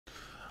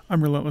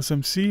I'm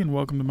relentlessMC and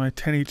welcome to my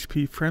 10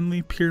 HP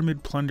friendly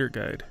pyramid plunder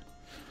guide.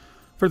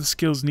 For the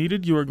skills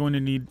needed, you are going to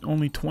need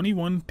only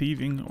 21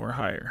 thieving or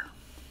higher.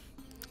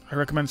 I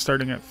recommend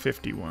starting at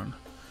 51.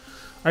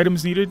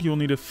 Items needed, you will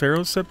need a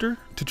pharaoh scepter.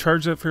 To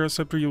charge that pharaoh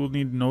scepter, you will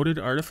need noted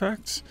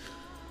artifacts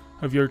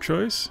of your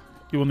choice.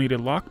 You will need a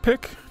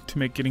lockpick to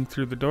make getting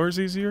through the doors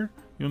easier.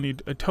 You'll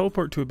need a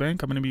teleport to a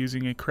bank. I'm going to be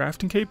using a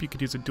crafting cape. You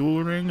could use a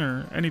dual ring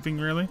or anything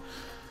really.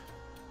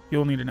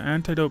 You'll need an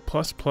antidote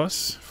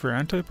 ++ for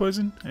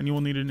anti-poison, and you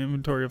will need an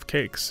inventory of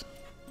cakes.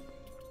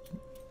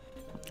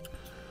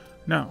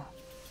 Now,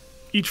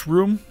 each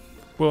room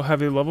will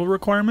have a level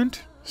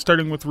requirement,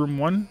 starting with room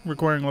 1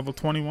 requiring level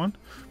 21,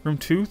 room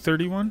 2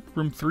 31,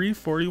 room 3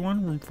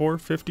 41, room 4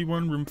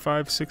 51, room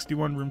 5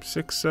 61, room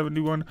 6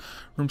 71,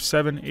 room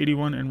 7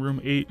 81, and room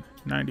 8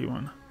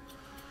 91.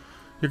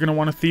 You're going to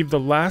want to thieve the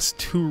last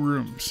 2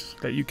 rooms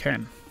that you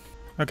can.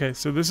 Okay,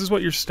 so this is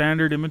what your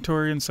standard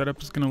inventory and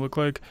setup is going to look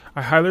like.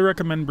 I highly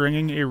recommend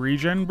bringing a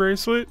regen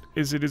bracelet,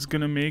 as it is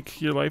going to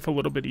make your life a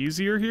little bit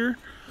easier here,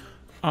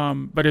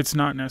 but it's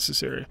not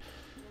necessary.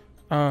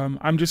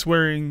 I'm just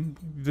wearing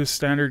the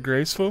standard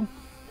graceful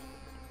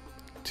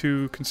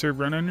to conserve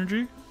run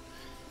energy.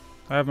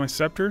 I have my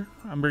scepter.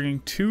 I'm bringing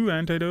 2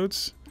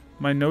 antidotes,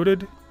 my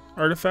noted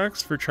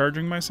artifacts for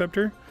charging my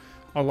scepter,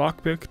 a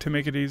lockpick to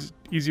make it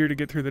easier to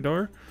get through the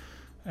door,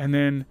 and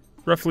then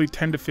roughly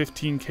 10 to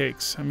 15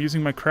 cakes. I'm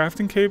using my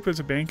crafting cape as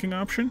a banking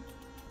option,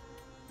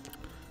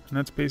 and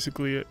that's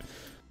basically it.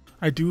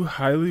 I do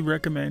highly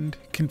recommend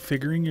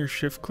configuring your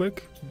shift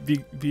click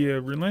via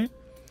Runelite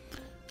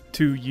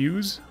to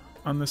use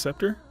on the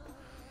scepter,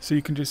 so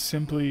you can just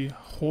simply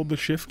hold the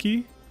shift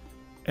key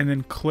and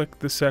then click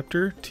the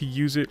scepter to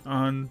use it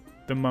on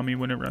the mummy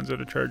when it runs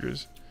out of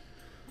charges.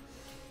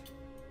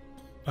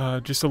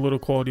 Just a little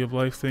quality of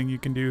life thing you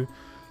can do.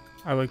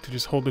 I like to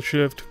just hold the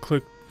shift,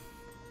 click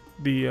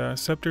the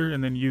scepter,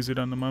 and then use it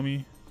on the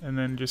mummy, and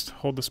then just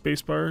hold the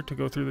spacebar to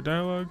go through the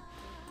dialogue,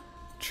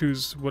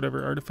 choose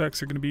whatever artifacts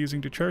you're going to be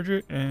using to charge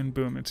it, and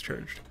boom, it's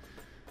charged.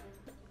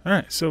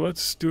 Alright, so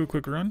let's do a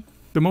quick run.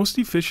 The most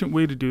efficient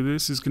way to do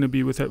this is going to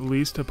be with at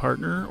least a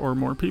partner or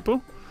more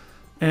people,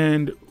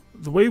 and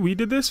the way we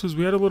did this was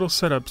we had a little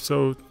setup.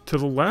 So to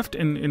the left,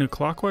 in a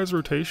clockwise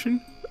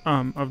rotation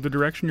of the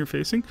direction you're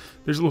facing,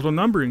 there's a little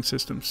numbering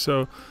system.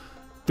 So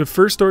the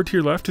first door to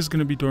your left is going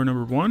to be door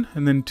number 1,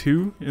 and then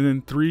 2, and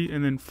then 3,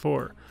 and then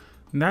 4.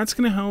 And that's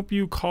going to help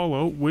you call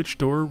out which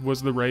door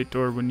was the right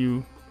door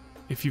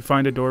if you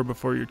find a door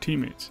before your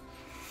teammates.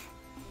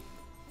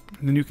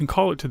 And then you can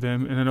call it to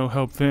them, and it'll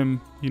help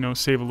them,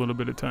 save a little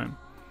bit of time.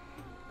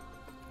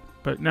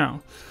 But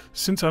now,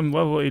 since I'm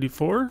level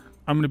 84,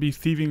 I'm going to be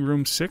thieving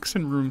room 6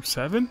 and room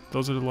 7.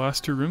 Those are the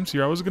last 2 rooms.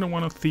 You're always going to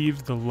want to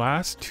thieve the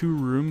last 2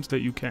 rooms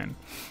that you can.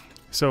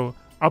 So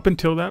up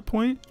until that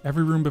point,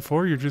 every room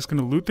before, you're just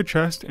going to loot the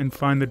chest and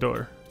find the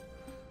door.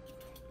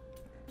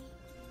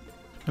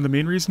 And the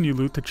main reason you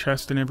loot the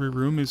chest in every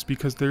room is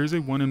because there is a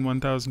 1 in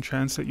 1,000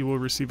 chance that you will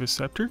receive a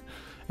scepter.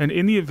 And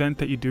in the event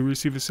that you do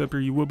receive a scepter,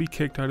 you will be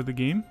kicked out of the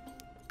game,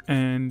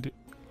 and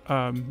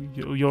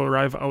you'll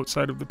arrive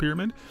outside of the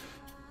pyramid.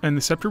 And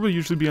the scepter will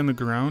usually be on the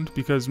ground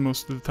because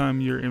most of the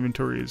time your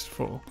inventory is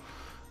full.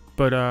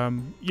 But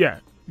yeah,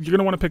 you're going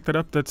to want to pick that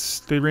up.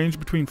 They range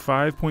between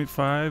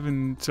 5.5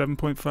 and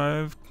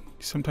 7.5,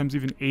 sometimes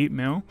even 8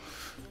 mil.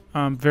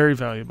 Very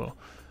valuable.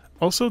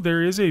 Also,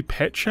 there is a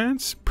pet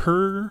chance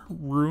per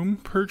room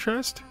per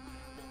chest.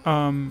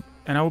 And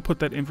I will put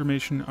that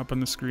information up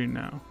on the screen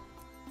now.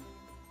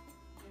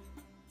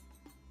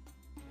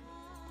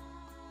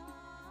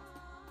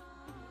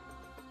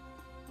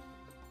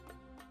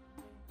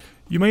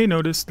 You may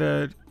notice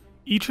that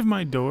each of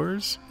my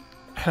doors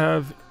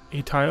have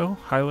a tile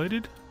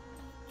highlighted.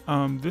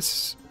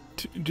 This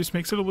just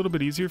makes it a little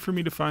bit easier for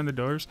me to find the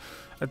doors.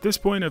 At this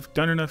point, I've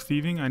done enough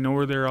thieving. I know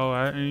where they're all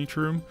at in each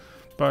room,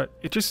 but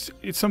it's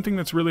something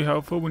that's really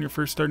helpful when you're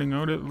first starting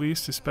out, at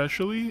least,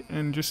 especially,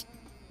 and just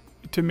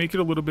to make it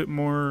a little bit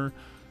more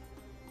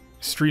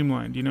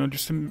streamlined,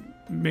 just to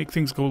make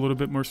things go a little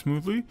bit more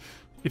smoothly.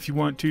 If you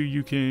want to,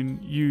 you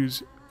can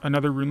use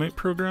another Runelite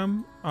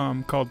program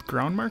called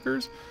Ground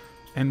Markers.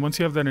 And once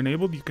you have that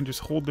enabled, you can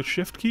just hold the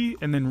shift key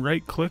and then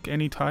right click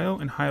any tile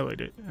and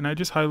highlight it. And I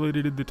just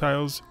highlighted the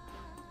tiles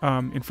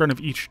in front of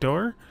each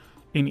door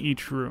in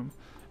each room.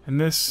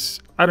 And this,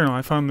 I don't know,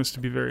 I found this to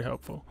be very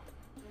helpful.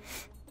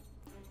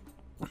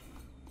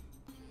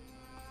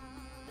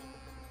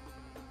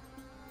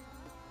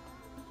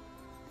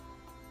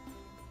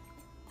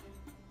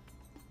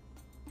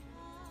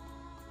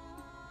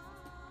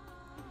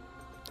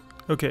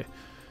 Okay.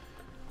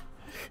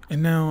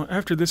 And now,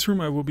 after this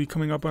room, I will be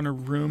coming up on a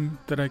room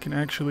that I can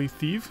actually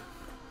thieve.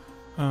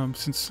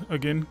 Since,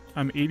 again,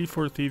 I'm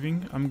 84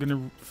 thieving, I'm going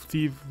to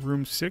thieve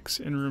room 6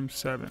 and room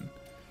 7.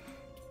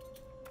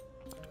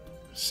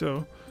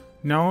 So,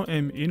 now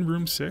I'm in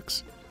room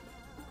 6.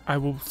 I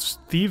will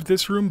thieve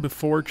this room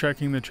before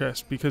checking the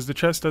chest, because the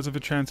chest does have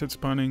a chance at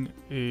spawning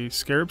a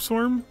scarab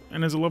swarm,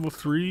 and as a level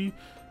 3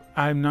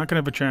 I'm not going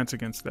to have a chance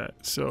against that.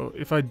 So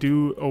if I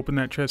do open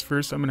that chest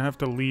first, I'm going to have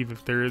to leave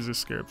if there is a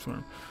scarab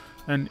swarm.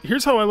 And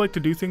here's how I like to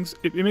do things.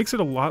 It makes it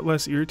a lot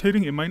less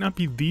irritating. It might not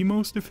be the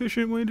most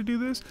efficient way to do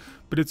this,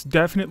 but it's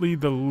definitely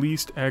the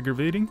least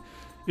aggravating.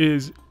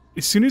 Is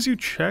as soon as you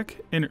check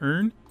an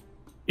urn,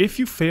 if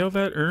you fail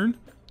that urn,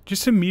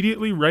 just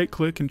immediately right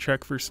click and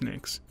check for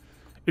snakes.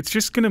 It's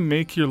just going to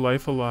make your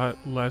life a lot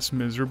less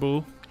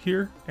miserable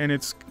here. And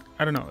it's,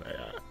 I don't know,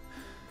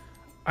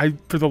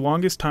 for the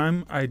longest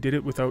time, I did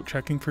it without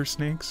checking for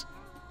snakes.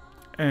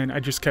 And I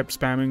just kept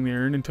spamming the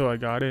urn until I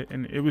got it.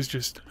 And it was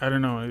just, I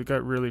don't know, it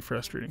got really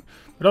frustrating.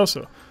 But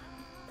also,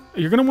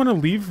 you're going to want to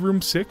leave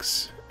room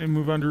 6 and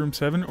move on to room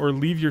 7. Or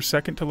leave your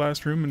second to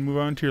last room and move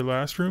on to your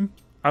last room.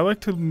 I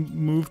like to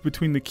move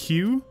between the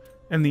Q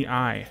and the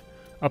I.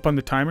 Up on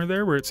the timer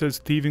there where it says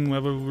thieving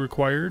level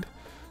required,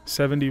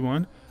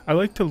 71. I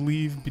like to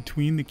leave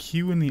between the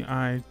Q and the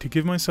I to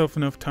give myself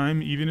enough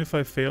time, even if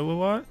I fail a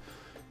lot,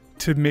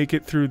 to make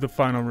it through the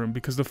final room,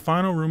 because the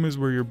final room is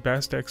where your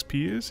best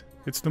XP is.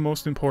 It's the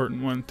most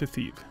important one to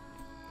thieve.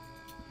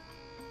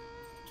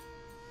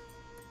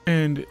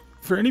 And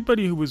for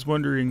anybody who was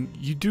wondering,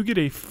 you do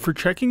get for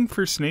checking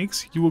for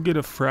snakes, you will get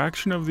a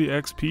fraction of the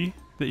XP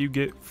that you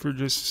get for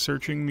just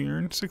searching the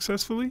urn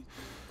successfully.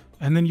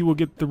 And then you will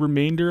get the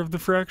remainder of the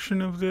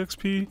fraction of the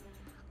XP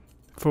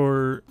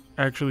for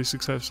actually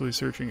successfully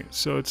searching it.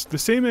 So it's the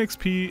same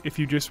XP if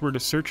you just were to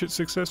search it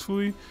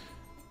successfully,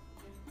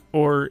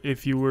 or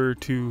if you were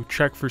to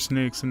check for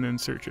snakes and then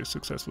search it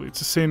successfully. It's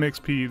the same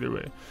XP either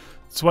way.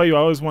 That's why you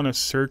always want to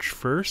search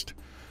first,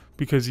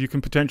 because you can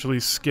potentially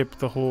skip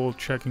the whole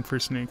checking for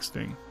snakes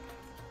thing.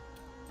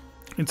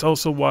 It's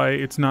also why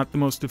it's not the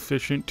most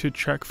efficient to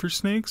check for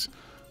snakes.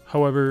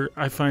 However,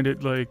 I find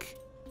it, like,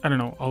 I don't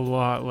know, a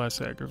lot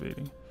less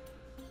aggravating.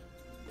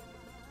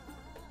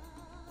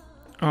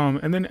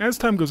 And then as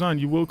time goes on,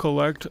 you will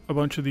collect a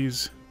bunch of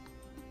these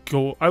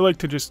gold. I like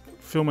to just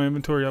fill my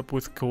inventory up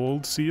with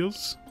gold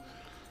seals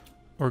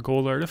or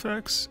gold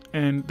artifacts,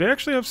 and they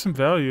actually have some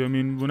value. I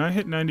mean, when I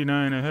hit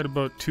 99, I had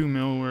about 2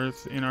 mil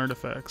worth in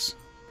artifacts.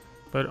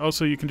 But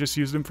also you can just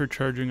use them for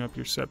charging up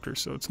your scepter,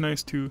 so it's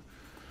nice to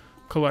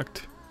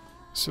collect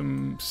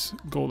some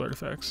gold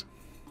artifacts.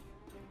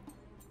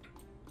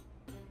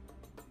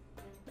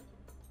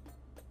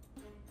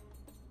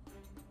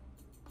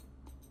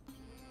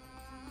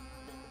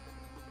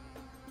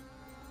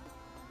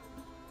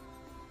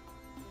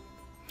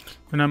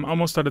 And I'm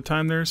almost out of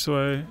time there, so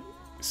I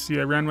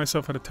ran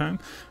myself out of time.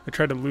 I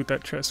tried to loot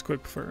that chest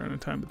quick before I ran out of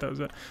time, but that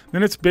was it.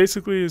 Then it's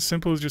basically as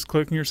simple as just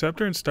clicking your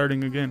scepter and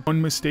starting again.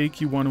 One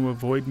mistake you want to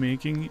avoid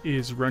making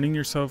is running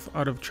yourself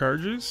out of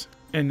charges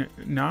and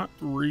not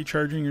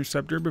recharging your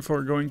scepter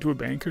before going to a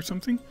bank or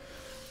something,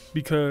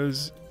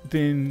 because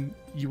then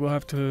you will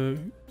have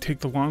to take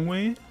the long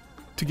way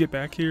to get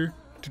back here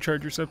to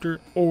charge your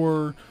scepter,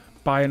 or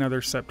buy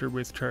another scepter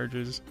with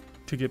charges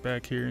to get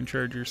back here and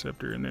charge your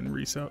scepter and then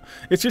resell.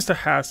 It's just a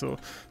hassle.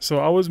 So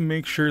always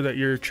make sure that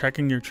you're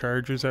checking your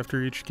charges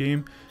after each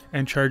game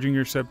and charging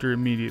your scepter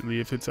immediately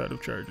if it's out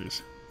of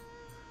charges.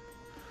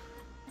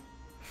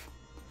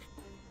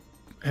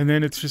 And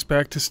then it's just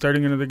back to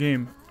starting another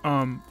game.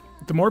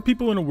 The more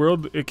people in a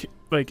world,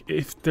 like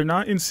if they're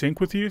not in sync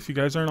with you, if you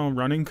guys aren't all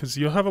running, because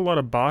you'll have a lot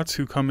of bots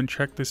who come and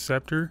check the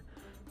scepter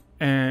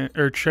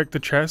or check the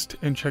chest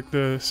and check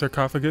the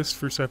sarcophagus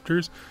for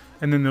scepters,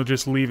 and then they'll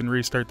just leave and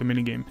restart the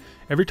minigame.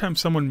 Every time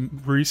someone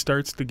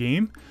restarts the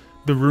game,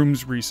 the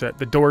rooms reset,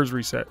 the doors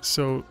reset.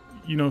 So,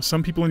 you know,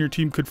 some people in your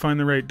team could find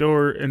the right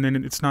door, and then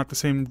it's not the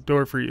same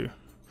door for you,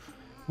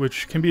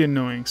 which can be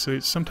annoying. So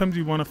sometimes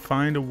you want to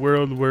find a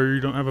world where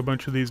you don't have a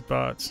bunch of these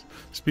bots.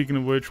 Speaking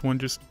of which, one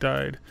just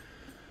died.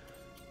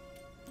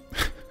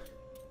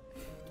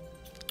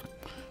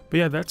 But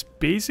yeah, that's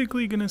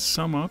basically going to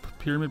sum up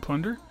Pyramid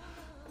Plunder.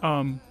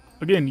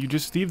 Again, you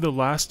just thieve the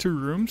last 2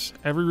 rooms.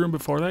 Every room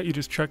before that, you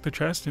just check the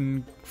chest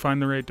and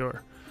find the right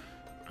door.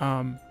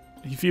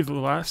 You thieve the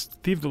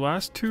last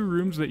 2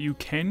 rooms that you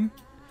can,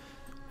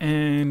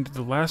 and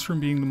the last room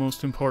being the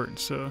most important.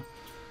 So,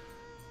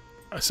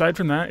 aside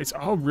from that, it's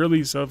all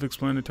really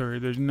self-explanatory.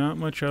 There's not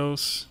much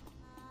else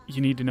you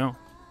need to know.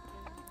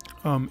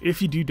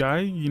 If you do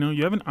die, you know,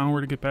 you have an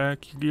hour to get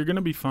back. You're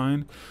gonna be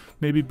fine.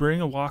 Maybe bring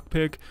a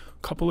lockpick,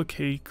 a couple of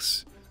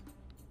cakes,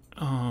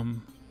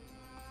 and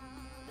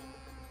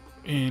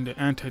an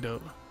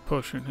antidote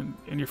potion,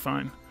 and you're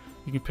fine.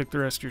 You can pick the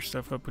rest of your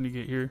stuff up when you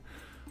get here.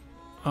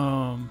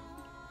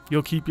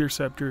 You'll keep your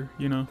scepter,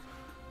 you know.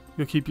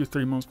 You'll keep your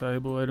 3 most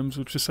valuable items,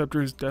 which the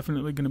scepter is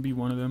definitely going to be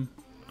one of them.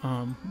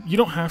 You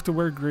don't have to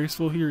wear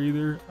graceful here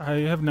either. I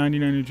have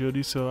 99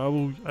 agility,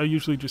 so I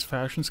usually just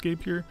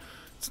fashionscape here.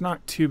 It's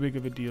not too big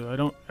of a deal. I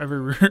don't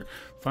ever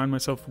find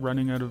myself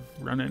running out of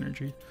run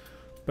energy.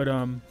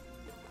 But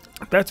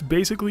that's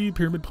basically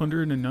Pyramid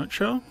Plunder in a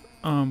nutshell.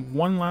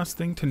 One last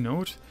thing to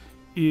note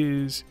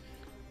is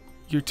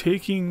you're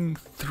taking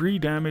 3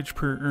 damage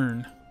per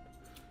urn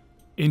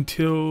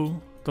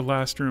until the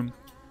last room.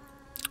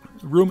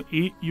 Room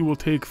 8, you will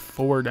take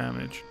 4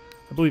 damage.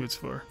 I believe it's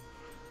 4.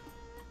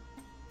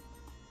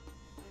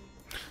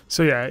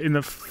 So yeah, in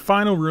the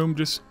final room,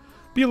 just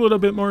be a little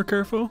bit more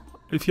careful.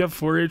 If you have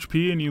 4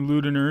 HP and you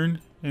loot an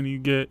urn and you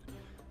get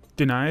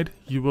denied,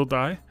 you will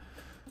die.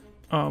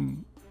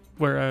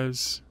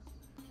 Whereas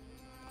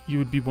you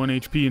would be 1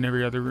 HP in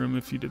every other room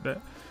if you did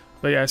that.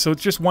 But yeah, so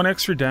it's just 1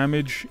 extra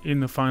damage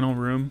in the final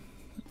room.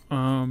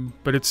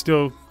 But it's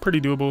still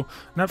pretty doable.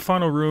 In that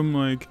final room,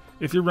 like,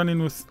 if you're running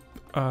with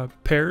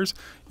pairs,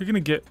 you're gonna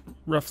get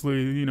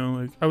roughly, you know,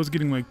 like, I was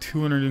getting like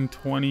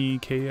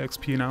 220k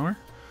XP an hour,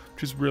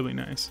 which is really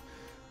nice.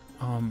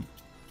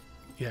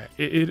 Yeah,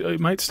 it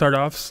might start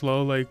off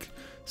slow, like,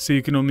 say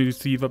you can only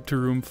thieve up to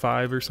room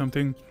 5 or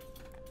something.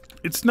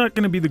 It's not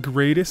gonna be the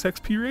greatest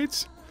XP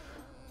rates,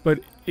 but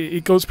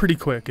it goes pretty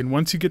quick, and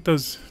once you get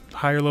those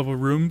higher level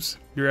rooms,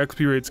 your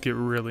XP rates get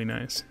really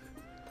nice.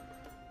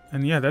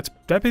 And yeah,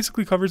 that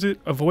basically covers it.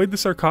 Avoid the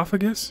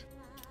sarcophagus.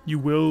 You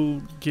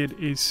will get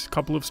a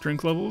couple of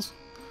strength levels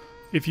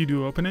if you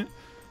do open it.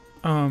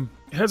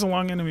 It has a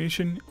long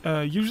animation.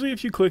 Usually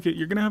if you click it,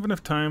 you're going to have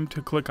enough time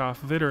to click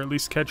off of it, or at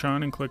least catch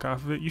on and click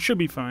off of it. You should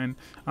be fine,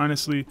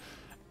 honestly.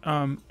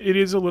 It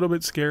is a little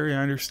bit scary,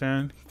 I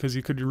understand, because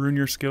you could ruin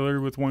your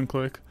skiller with 1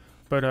 click.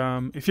 But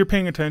if you're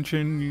paying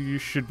attention, you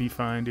should be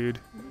fine, dude.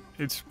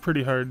 It's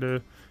pretty hard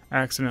to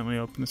accidentally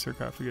open the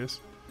sarcophagus.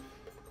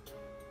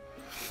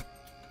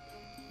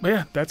 But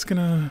yeah, that's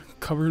gonna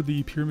cover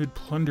the Pyramid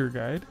Plunder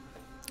guide.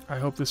 I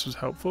hope this was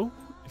helpful.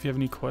 If you have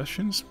any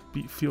questions,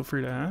 feel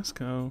free to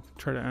ask. I'll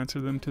try to answer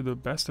them to the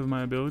best of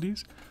my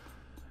abilities.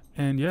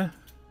 And yeah,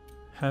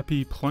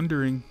 happy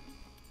plundering.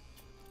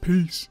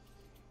 Peace.